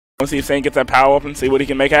Let's see if Saint gets that power up and see what he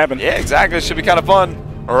can make happen. Yeah, exactly. It should be kind of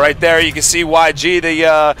fun. Right there, you can see YG,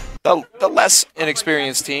 the less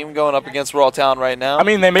inexperienced team, going up against Raw Town right now. I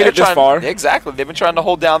mean, they made it this far. Exactly. They've been trying to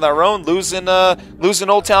hold down their own, losing Old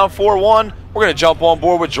Town 4-1. We're going to jump on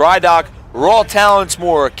board with Drydock. Raw Town's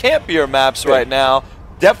more campier maps right now.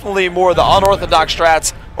 Definitely more of the unorthodox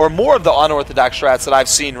strats, or more of the unorthodox strats that I've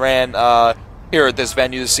seen ran here at this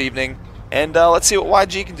venue this evening. And let's see what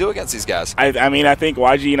YG can do against these guys. I mean, I think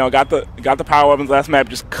YG, got the power weapons last map,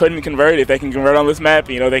 just couldn't convert. If they can convert on this map,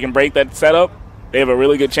 they can break that setup. They have a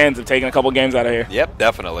really good chance of taking a couple games out of here. Yep,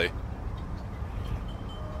 definitely.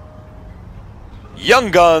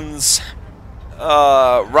 Young Guns,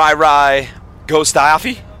 Rai, Ghost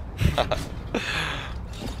Iafi.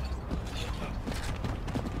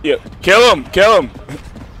 Yeah, kill him.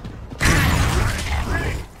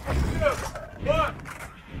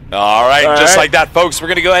 All right, just like that, folks, we're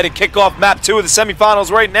going to go ahead and kick off map 2 of the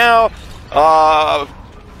semifinals right now.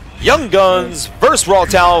 Young Guns versus Raw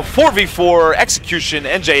Town, 4v4, Execution,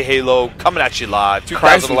 NJHALO, coming at you live,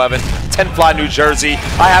 2011, 10 Fly, New Jersey.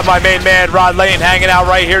 I have my main man, Rod Layton, hanging out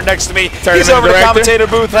right here next to me. He's over the commentator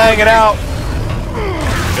booth hanging out.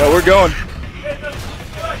 Yeah, we're going.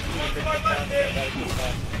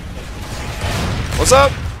 What's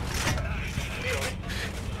up?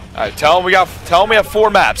 All right, tell him we have 4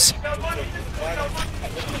 maps. You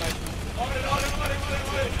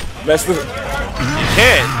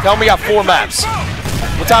can't. Tell him we got 4 maps.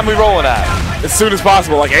 What time are we rolling at? As soon as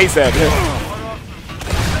possible, like ASAP.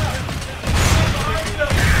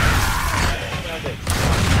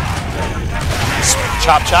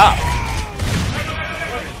 Chop, chop.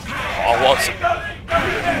 Oh, awesome.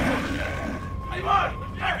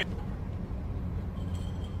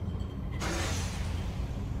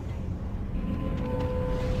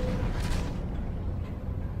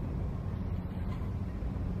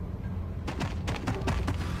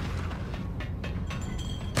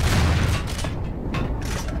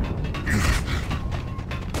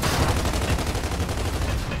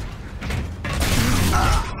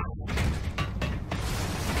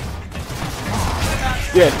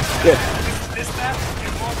 Yeah.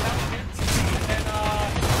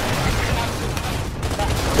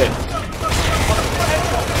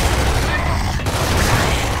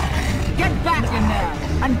 Get back in there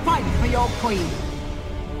and fight for your queen.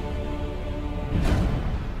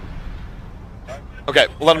 Okay,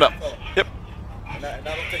 we'll let him know. Yep. And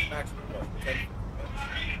that'll take max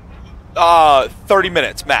 30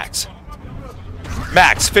 minutes max.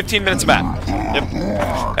 Max, 15 minutes max. Yep.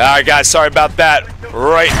 All right, guys, sorry about that.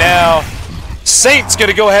 Right now, Saint's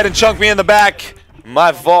gonna go ahead and chunk me in the back.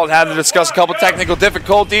 My fault, had to discuss a couple technical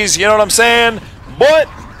difficulties, you know what I'm saying? But,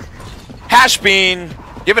 Hashbean,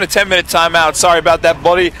 given a 10-minute timeout. Sorry about that,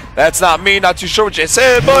 buddy. That's not me, not too sure what you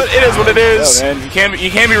said, but it is what it is. Yo, man, you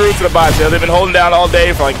can't be rude to the bots, yo. They've been holding down all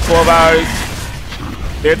day for like 12 hours.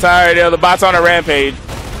 They're tired, yo. The bots on a rampage.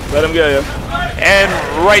 Let them go, yo. And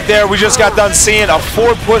right there, we just got done seeing a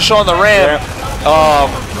 4 push on the ramp. Well,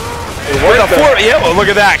 look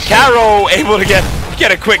at that. Caro able to get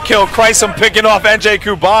a quick kill. Chrysum picking off NJ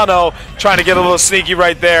Cubano, trying to get a little sneaky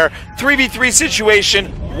right there. 3v3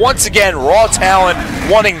 situation. Once again, Raw Talent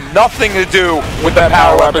wanting nothing to do with the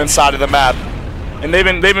power weapon side of the map. And they've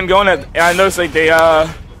been going at. I noticed like they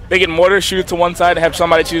get mortar shoot to one side, have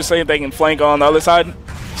somebody choose so they can flank on the other side.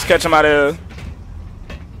 Just catch them out of.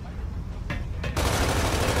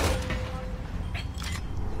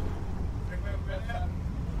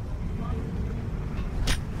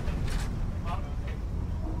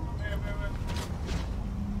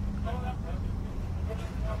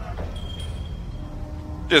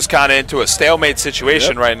 Just kind of into a stalemate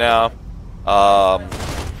situation right now.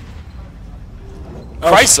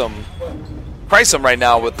 Chrysum right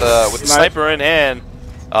now with the sniper in hand.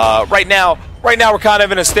 Right now we're kind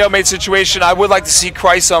of in a stalemate situation. I would like to see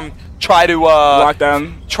Chrysum try to lock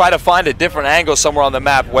down, try to find a different angle somewhere on the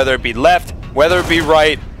map, whether it be left, whether it be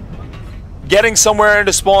right, getting somewhere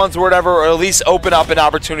into spawns or whatever, or at least open up an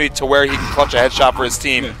opportunity to where he can clutch a headshot for his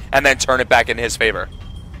team and then turn it back in his favor.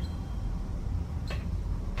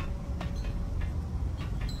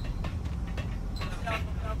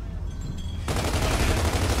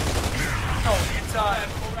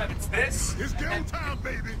 It's game time,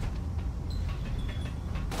 baby.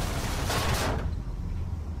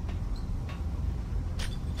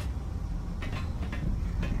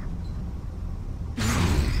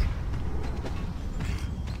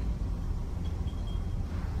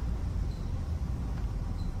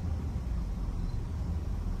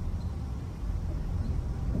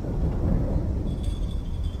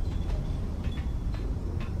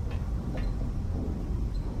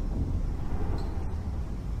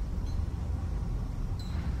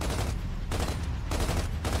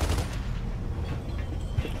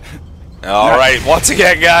 All right, once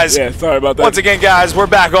again, guys. Yeah, sorry about that. Once again, guys, we're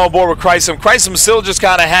back on board with Chrysum. Chrysum's still just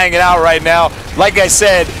kind of hanging out right now. Like I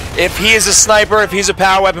said, if he is a sniper, if he's a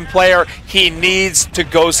power weapon player, he needs to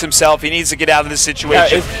ghost himself. He needs to get out of this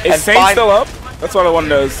situation. Yeah, is Saint still up? That's what I want to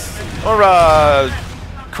know. Or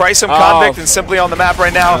Chrysum Convict and Simply on the map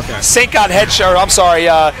right now. Okay. Saint got headshot. I'm sorry.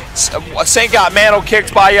 Saint got Mano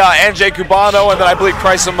kicked by NJ Cubano, and then I believe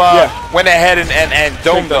Chrysum went ahead and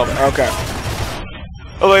domed them. Okay.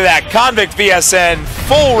 Oh, look at that. Convict VSN,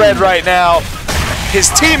 full red right now. His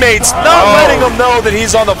teammates not letting him know that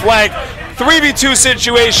he's on the flank. 3v2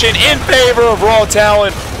 situation in favor of Raw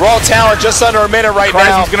Talent. Raw Talent just under a minute right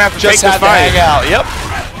now. He's going to have to just take this fight. hang out. Yep.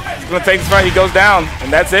 He's going to take this fight. He goes down,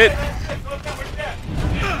 and that's it.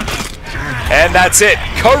 And that's it.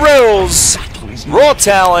 Karils, Raw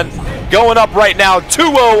Talent, going up right now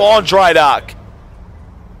 2-0 on Drydock.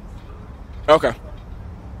 Okay.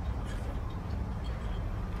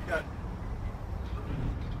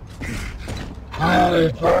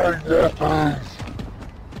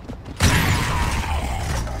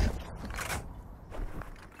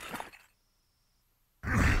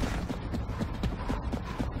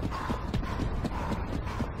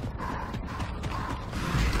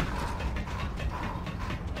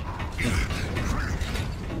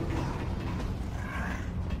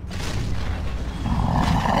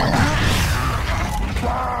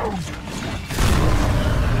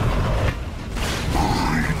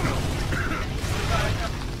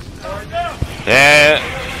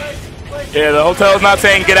 Yeah, the hotel's not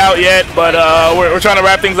saying get out yet, but we're trying to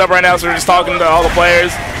wrap things up right now, so we're just talking to all the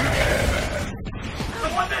players.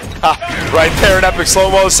 Right there in epic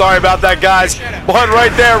slow-mo. Sorry about that, guys. But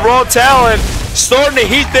right there, Raw Talent starting to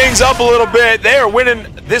heat things up a little bit. They are winning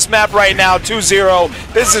this map right now,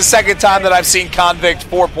 2-0. This is the second time that I've seen Convict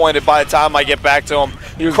 4-pointed by the time I get back to him.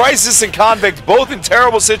 Crisis and Convict, both in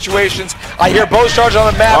terrible situations. I hear both charge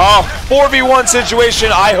on the map. 4v1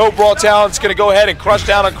 situation. I hope Raw Talent's going to go ahead and crush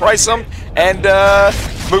down on Chrysum and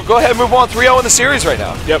go ahead and move on 3-0 in the series right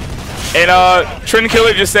now. Yep. And Trend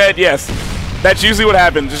Killer just said, yes, that's usually what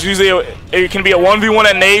happens. It's usually it can be a 1v1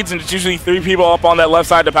 at nades, and it's usually 3 people up on that left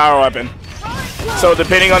side to power weapon. So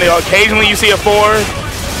depending on occasionally you see a 4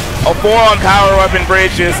 on power weapon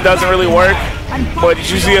bridge just doesn't really work. But it's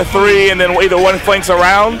usually a 3, and then either one flanks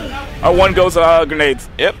around or one goes grenades.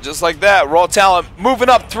 Yep, just like that. Raw Talent moving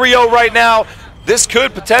up 3-0 right now. This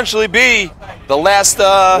could potentially be the last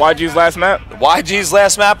YG's last map. YG's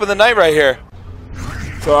last map of the night right here.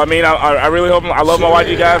 So I mean, I really hope I love my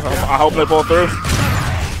YG guys. I hope they pull through.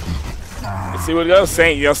 Let's see what it goes.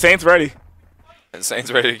 Saint's ready. And Saint's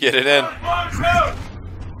ready to get it in.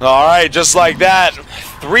 All right, just like that.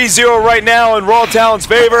 3-0 right now in Raw Talent's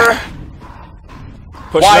favor.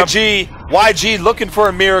 YG looking for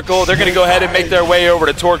a miracle. They're going to go ahead and make their way over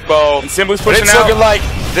to Torquebo. And Simply's pushing out. It's looking like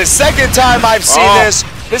the second time I've seen this.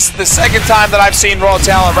 This is the second time that I've seen Raw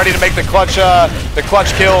Talent ready to make the clutch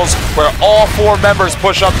kills where all 4 members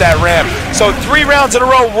push up that ramp. So 3 rounds in a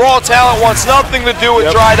row, Raw Talent wants nothing to do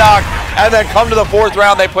with Drydock, and then come to the 4th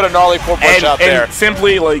round, they put a gnarly 4 push out there. And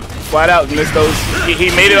Simply, like, flat out missed those.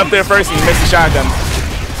 He made it up there first, and he missed the shotgun.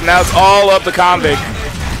 So now it's all up to Convict.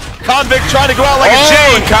 Convict trying to go out like a J,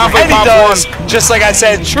 and he does. Just like I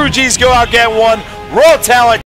said, true G's go out, get one. Raw Talent